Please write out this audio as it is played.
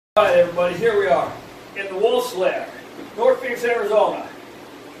All right, everybody, here we are in the Wolf's Lair, North Phoenix, Arizona.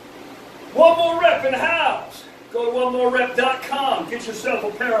 One more rep in the house. Go to onemorerep.com. Get yourself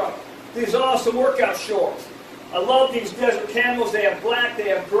a pair of these awesome workout shorts. I love these desert camels. They have black, they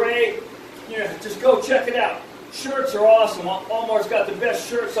have gray. Just go check it out. Shirts are awesome. Omar's got the best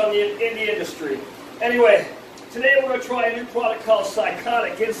shirts in the industry. Anyway, today we're going to try a new product called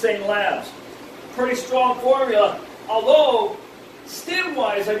Psychotic Insane Labs. Pretty strong formula, although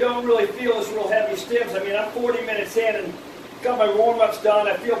stim-wise, I don't really feel as real heavy stims. I mean, I'm 40 minutes in and got my warm-ups done.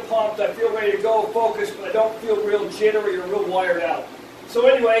 I feel pumped. I feel ready to go, focused, but I don't feel real jittery or real wired out. So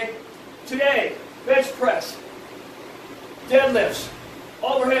anyway, today, bench press, deadlifts,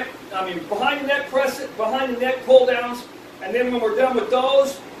 overhead, behind the neck press, behind the neck pull-downs, and then when we're done with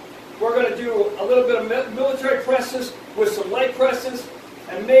those, we're going to do a little bit of military presses with some leg presses,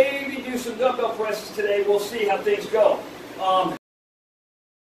 and maybe do some dumbbell presses today. We'll see how things go.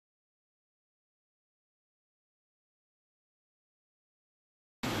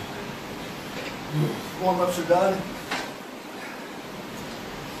 Warm-ups are done.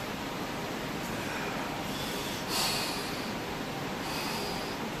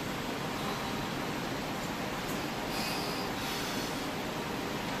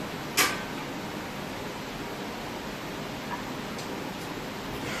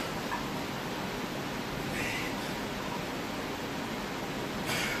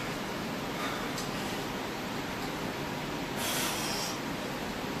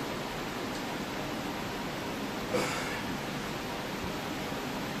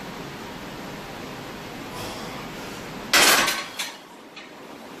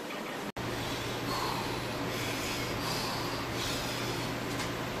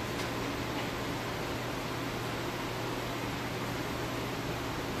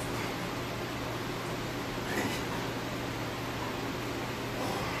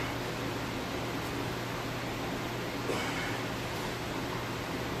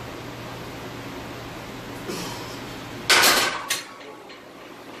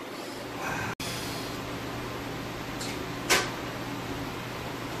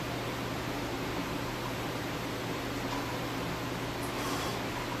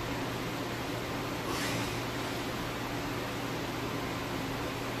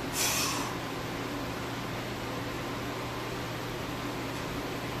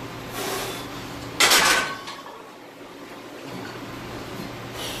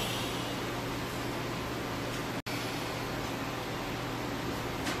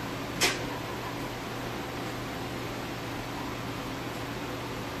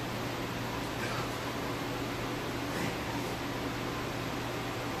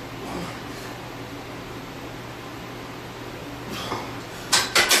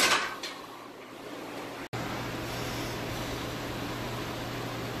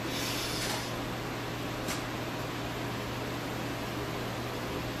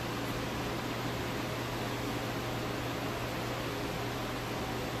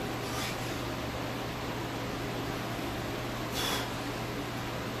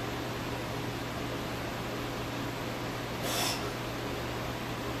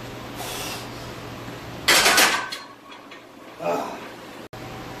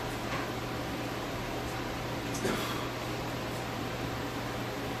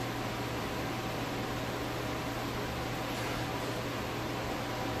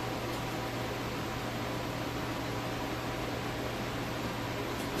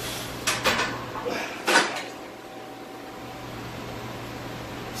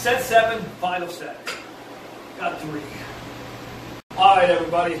 Set 7, final set. Got 3. All right,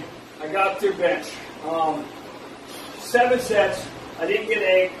 everybody. I got through bench. 7 sets. I didn't get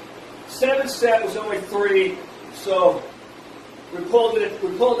 8. 7th set was only 3, so we pulled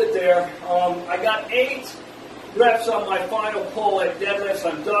it there. I got 8 reps on my final pull at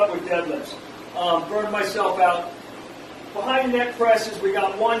deadlifts. I'm done with deadlifts. Burned myself out. Behind the neck presses, we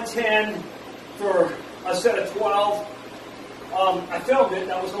got 110 for a set of 12. I filmed it,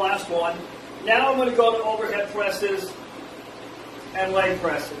 that was the last one. Now I'm going to go to overhead presses and leg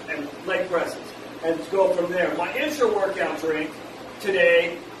presses, and go from there. My intra-workout drink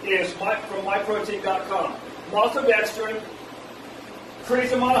today is from myprotein.com. Maltodextrin,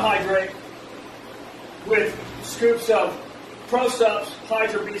 creatine monohydrate with scoops of ProSups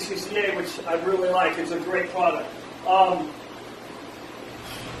Hydra BCCA, which I really like. It's a great product.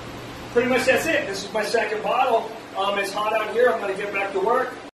 Pretty much that's it. This is my second bottle. It's hot out here. I'm going to get back to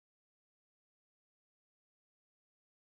work.